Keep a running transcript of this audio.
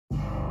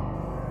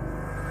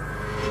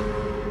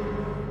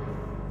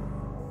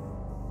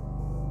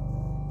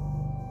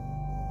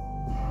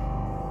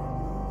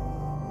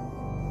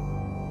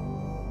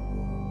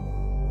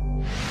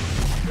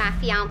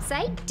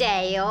fiance,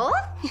 Dale.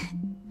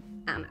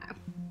 I know.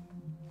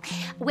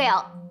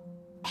 Well,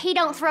 he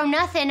don't throw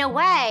nothing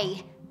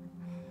away.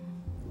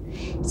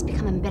 It's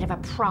becoming a bit of a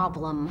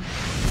problem.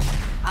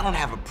 I don't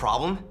have a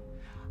problem.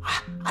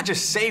 I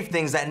just save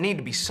things that need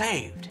to be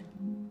saved.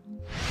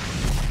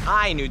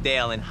 I knew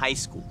Dale in high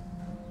school.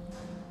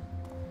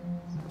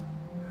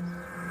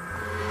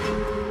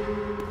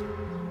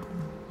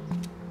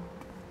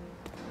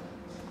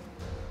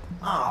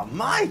 Oh,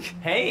 Mike.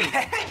 Hey.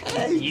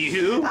 Hey.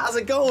 You? How's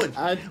it going?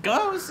 It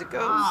goes.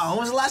 Oh, when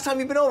was the last time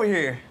you've been over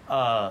here?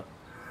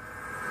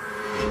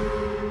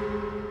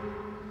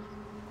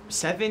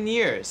 7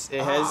 years.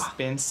 It has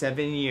been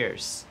 7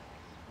 years.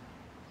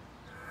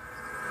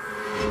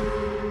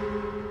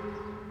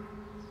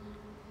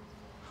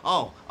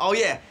 Oh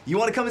yeah. You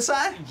want to come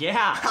inside?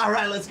 Yeah. All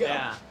right, let's go.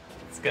 Yeah.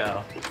 Let's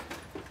go.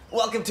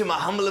 Welcome to my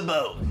humble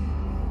abode.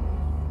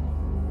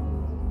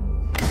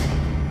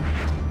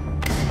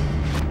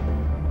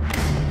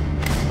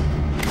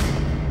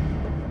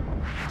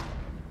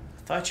 I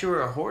thought you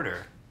were a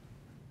hoarder.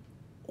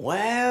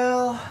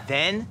 Well...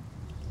 Then,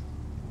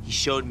 he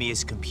showed me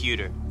his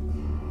computer.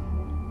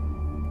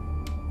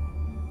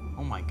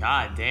 Oh my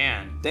God,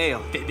 Dan.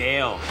 Dale.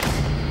 Dale.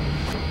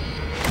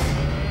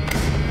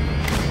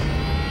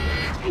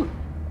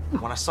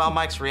 When I saw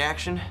Mike's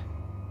reaction,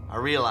 I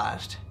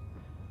realized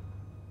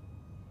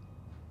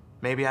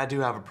maybe I do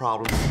have a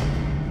problem.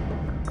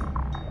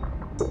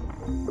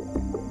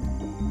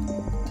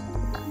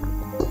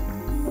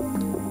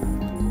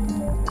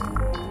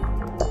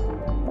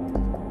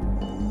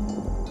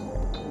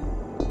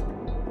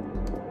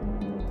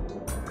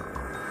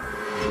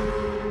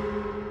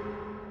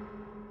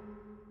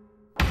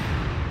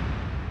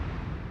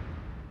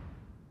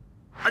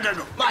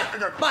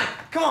 Mike,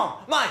 come on,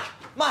 Mike.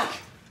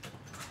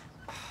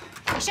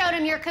 You showed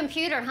him your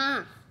computer,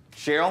 huh?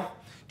 Cheryl,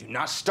 do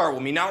not start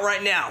with me, not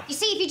right now. You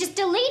see, if you just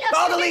delete a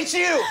I'll delete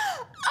you!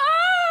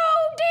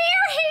 Oh,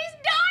 dear, he's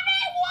done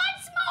it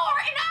once more,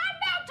 and I'm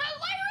about to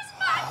lose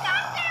my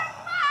goddamn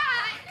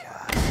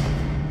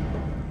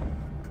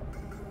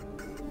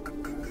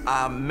mind.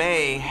 I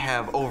may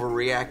have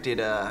overreacted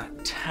a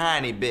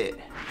tiny bit.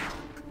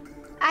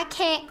 I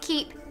can't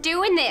keep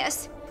doing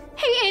this.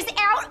 He is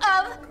out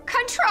of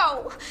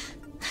control.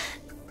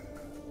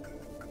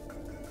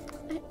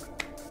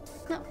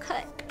 No,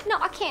 cut. No,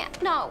 I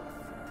can't. No.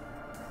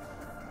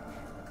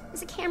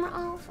 Is the camera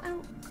off? I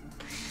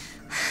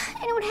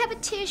don't have a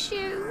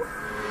tissue.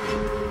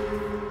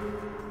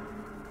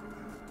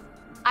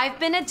 I've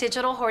been a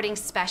digital hoarding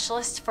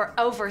specialist for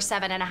over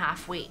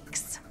 7.5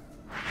 weeks.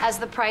 As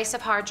the price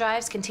of hard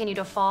drives continue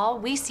to fall,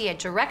 we see a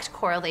direct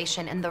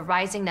correlation in the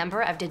rising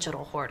number of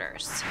digital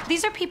hoarders.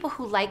 These are people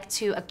who like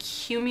to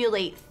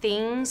accumulate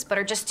things, but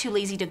are just too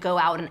lazy to go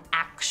out and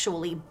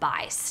actually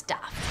buy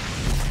stuff.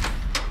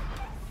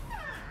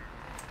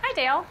 Hi,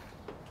 Dale.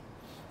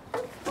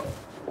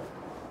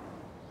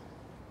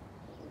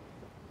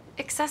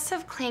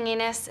 Excessive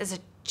clinginess is a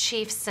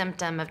chief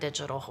symptom of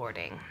digital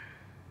hoarding.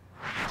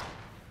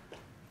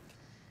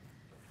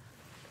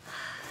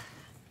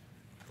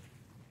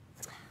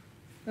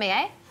 May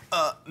I?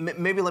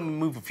 Maybe let me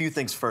move a few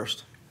things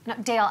first. No,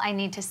 Dale, I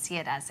need to see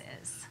it as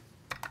is.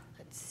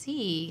 Let's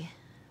see.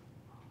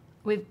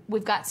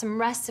 We've got some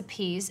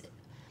recipes.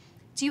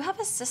 Do you have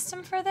a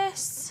system for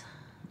this?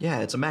 Yeah,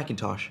 it's a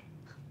Macintosh.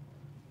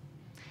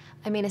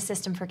 I mean a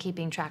system for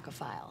keeping track of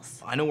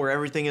files. I know where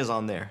everything is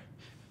on there.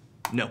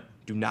 No,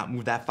 do not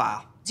move that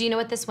file. Do you know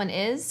what this one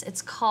is?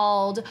 It's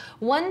called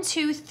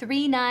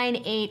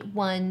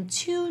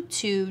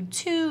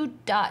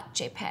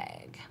 123981222.jpg.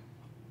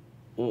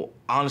 Well,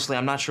 honestly,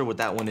 I'm not sure what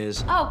that one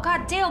is. Oh,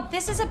 God, Dale,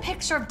 this is a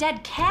picture of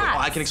dead cats.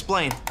 I can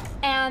explain.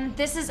 And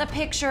this is a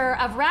picture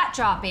of rat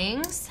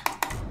droppings.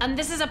 And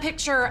this is a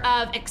picture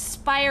of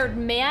expired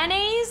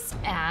mayonnaise.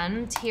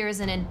 And here's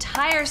an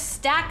entire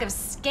stack of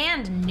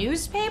scanned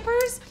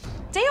newspapers.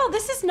 Dale,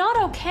 this is not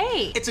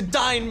okay. It's a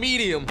dying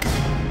medium.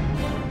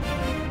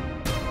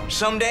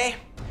 Someday,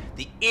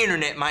 the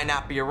internet might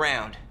not be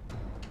around.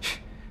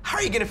 How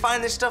are you gonna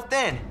find this stuff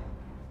then?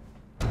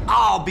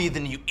 I'll be the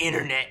new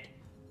internet.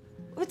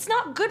 It's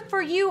not good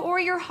for you or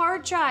your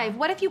hard drive.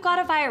 What if you got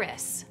a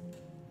virus?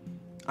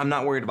 I'm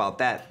not worried about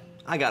that.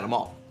 I got them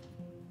all.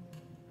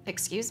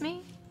 Excuse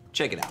me?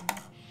 Check it out.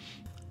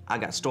 I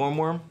got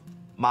Stormworm,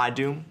 My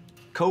Doom,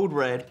 Code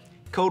Red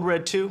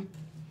 2.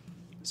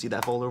 See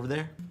that folder over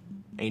there?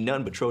 Ain't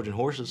nothing but Trojan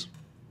horses.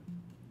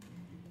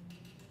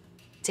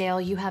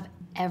 Dale, you have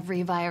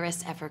every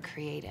virus ever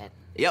created.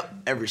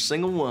 Yep, every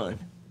single one.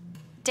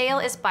 Dale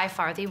is by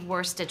far the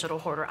worst digital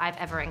hoarder I've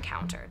ever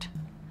encountered.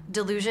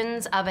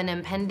 Delusions of an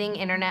impending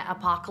internet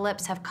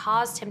apocalypse have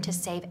caused him to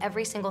save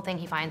every single thing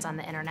he finds on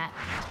the internet.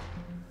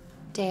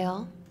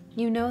 Dale,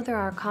 you know there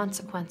are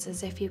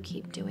consequences if you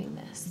keep doing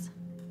this.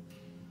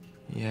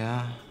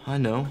 Yeah, I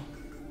know.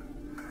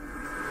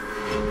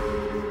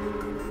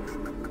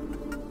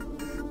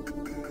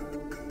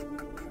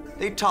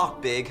 They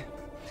talk big,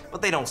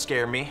 but they don't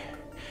scare me.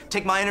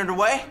 Take my internet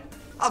away,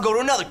 I'll go to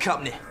another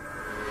company.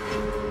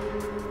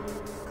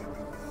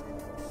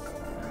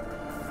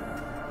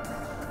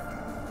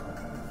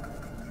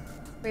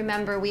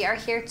 Remember, we are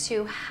here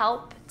to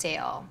help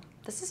Dale.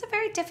 This is a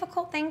very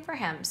difficult thing for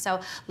him,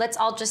 so let's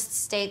all just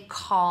stay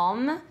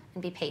calm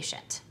and be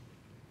patient.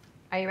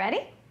 Are you ready?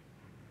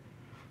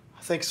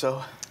 I think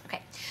so.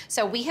 Okay,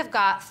 so we have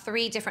got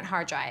 3 different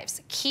hard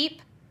drives.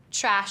 Keep,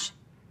 trash,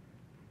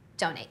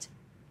 donate.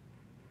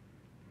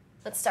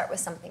 Let's start with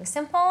something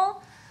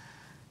simple.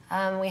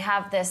 We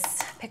have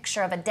this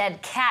picture of a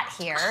dead cat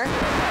here.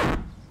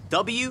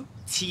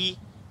 WT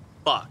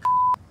fuck.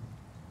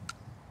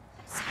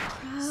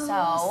 So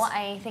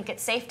I think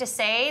it's safe to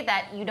say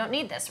that you don't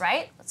need this,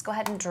 right? Let's go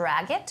ahead and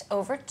drag it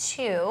over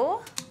to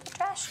the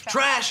trash truck.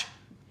 Trash!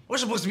 We're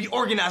supposed to be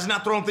organized,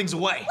 not throwing things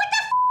away. What the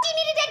f do you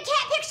need a dead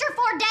cat picture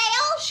for,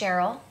 Dale?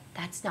 Cheryl,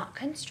 that's not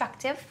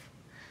constructive.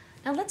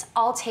 Now let's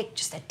all take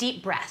just a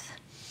deep breath.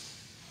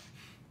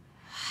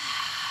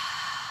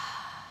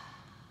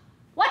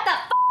 What the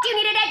f do you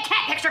need a dead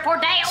cat picture for,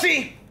 Dale?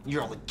 See?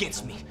 You're all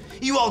against me.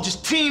 You all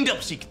just teamed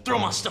up so you could throw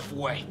my stuff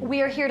away.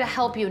 We are here to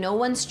help you. No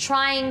one's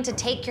trying to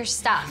take your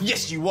stuff.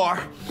 Yes, you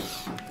are.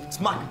 It's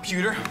my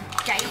computer.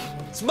 Dale.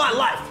 It's my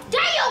life.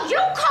 Dale, you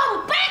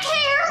come back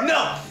here!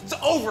 No, it's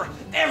over.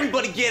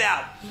 Everybody get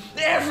out.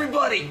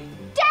 Everybody.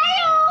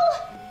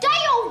 Dale!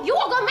 Dale, you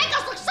are gonna make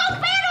us look so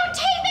bad on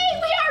TV!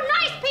 We are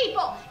nice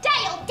people!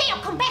 Dale,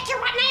 come back here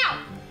right now!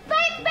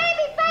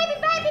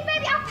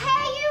 Baby, I'll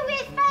pay you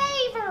with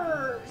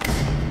favors!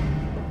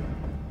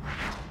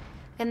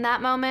 In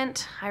that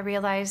moment, I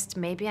realized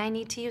maybe I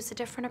need to use a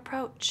different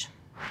approach.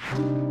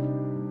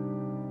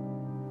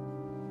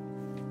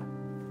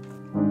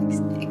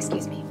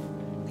 Excuse me.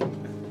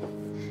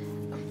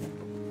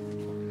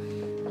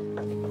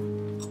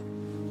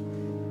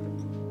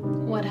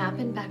 What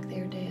happened back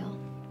there, Dale?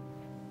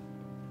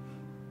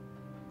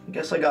 I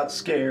guess I got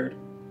scared.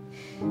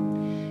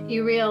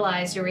 You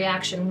realized your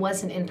reaction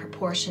wasn't in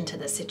proportion to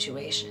the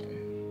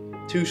situation.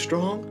 Too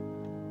strong?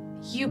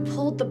 You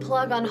pulled the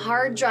plug on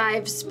hard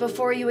drives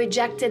before you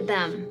ejected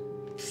them.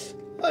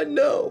 I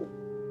know.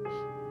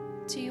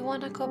 Do you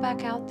want to go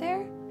back out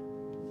there?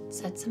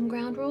 Set some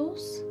ground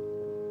rules?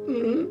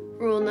 Mm-hmm.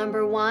 Rule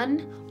number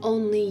 1,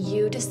 only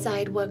you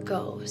decide what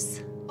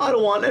goes. I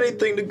don't want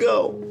anything to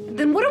go.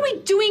 Then what are we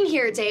doing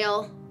here,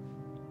 Dale?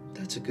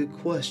 That's a good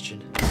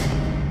question.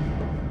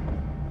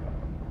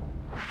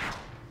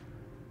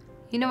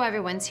 You know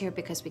everyone's here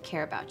because we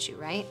care about you,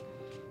 right?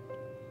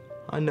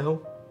 I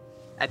know.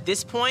 At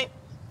this point,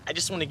 I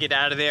just want to get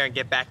out of there and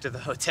get back to the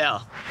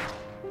hotel.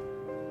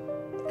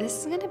 This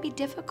is gonna be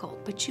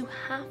difficult, but you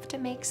have to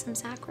make some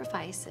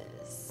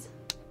sacrifices.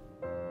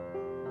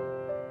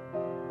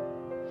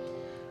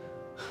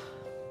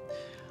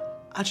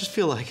 I just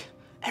feel like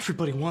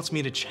everybody wants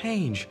me to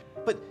change.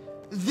 But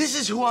this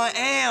is who I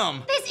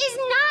am. This is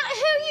not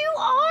who you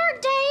are,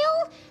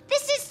 Dale!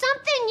 This is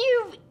something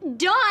you've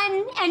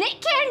done, and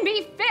it can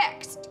be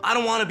fixed. I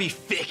don't want to be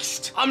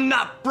fixed. I'm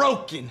not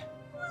broken.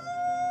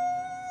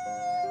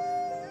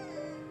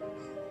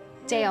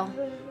 Dale,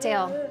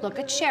 look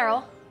at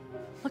Cheryl.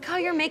 Look how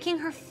you're making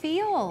her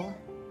feel.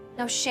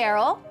 Now,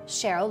 Cheryl,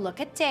 look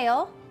at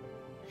Dale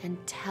and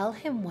tell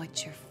him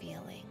what you're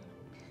feeling.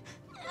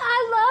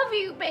 I love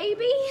you,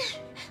 baby.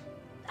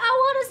 I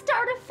want to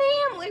start a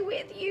family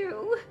with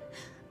you,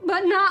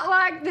 but not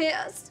like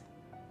this.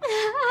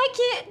 I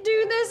can't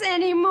do this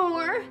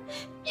anymore.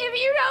 If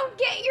you don't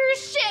get your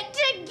shit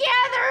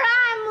together,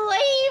 I'm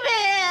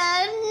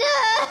leaving.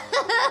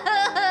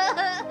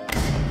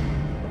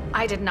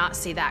 I did not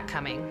see that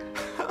coming.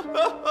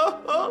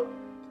 No,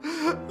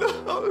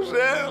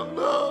 Sam,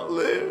 no,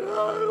 leave.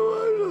 I don't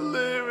want to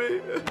leave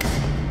me.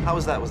 How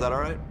was that? Was that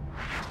all right?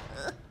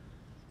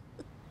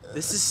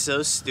 This is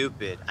so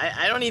stupid.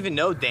 I don't even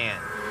know Dan.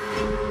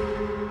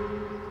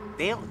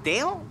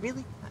 Dale?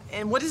 Really?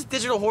 And what is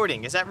digital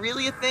hoarding? Is that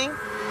really a thing?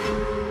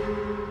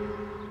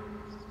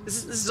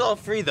 This is all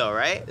free though,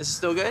 right? This is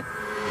still good?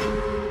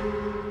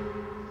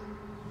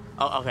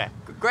 Oh, okay.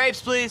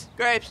 Grapes, please.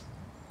 Grapes.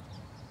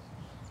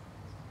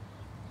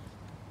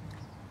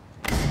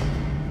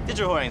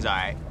 Digital hoarding's all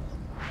right.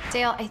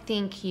 Dale, I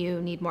think you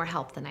need more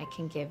help than I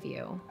can give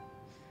you.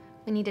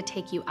 We need to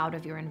take you out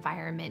of your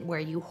environment where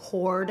you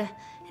hoard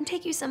and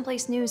take you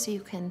someplace new so you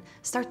can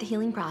start the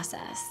healing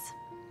process.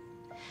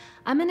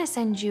 I'm gonna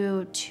send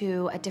you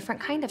to a different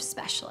kind of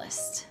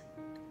specialist.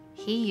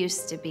 He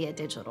used to be a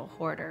digital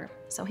hoarder,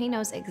 so he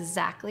knows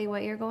exactly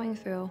what you're going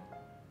through.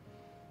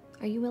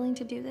 Are you willing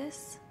to do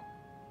this?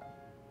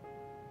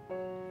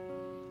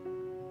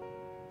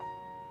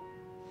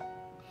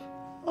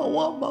 I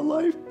want my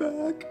life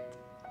back.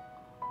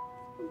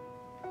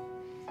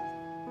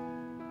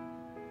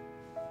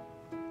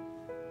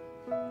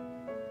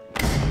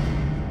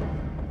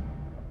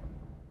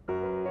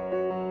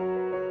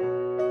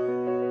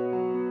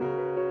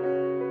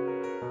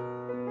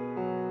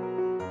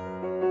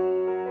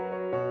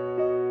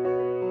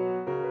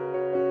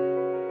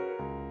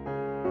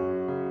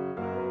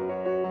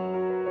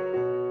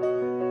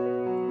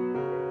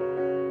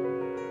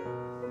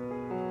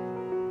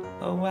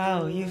 Oh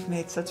wow, you've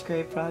made such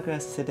great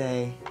progress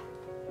today.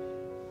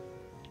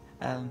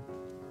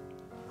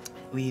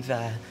 We've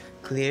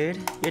cleared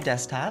your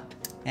desktop,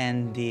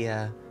 and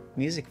the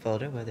music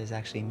folder, where there's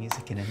actually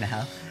music in it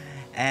now,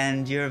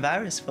 and your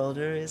virus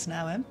folder is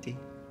now empty.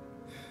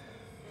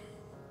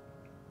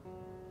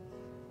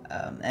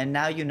 And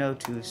now you know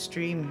to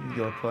stream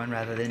your porn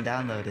rather than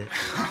download it.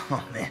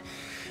 Oh, man.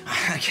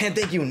 I can't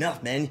thank you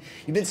enough, man.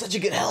 You've been such a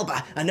good help.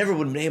 I never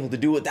would have been able to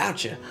do it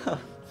without you.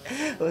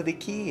 Well, the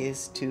key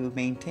is to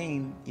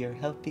maintain your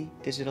healthy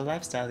digital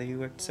lifestyle that you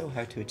worked so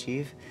hard to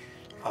achieve.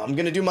 I'm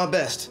gonna do my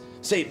best.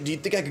 Say, do you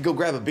think I could go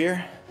grab a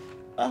beer?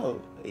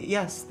 Oh,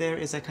 yes, there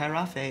is a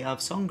carafe of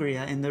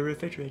sangria in the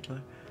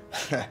refrigerator.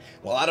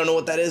 Well, I don't know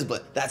what that is,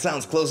 but that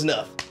sounds close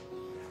enough.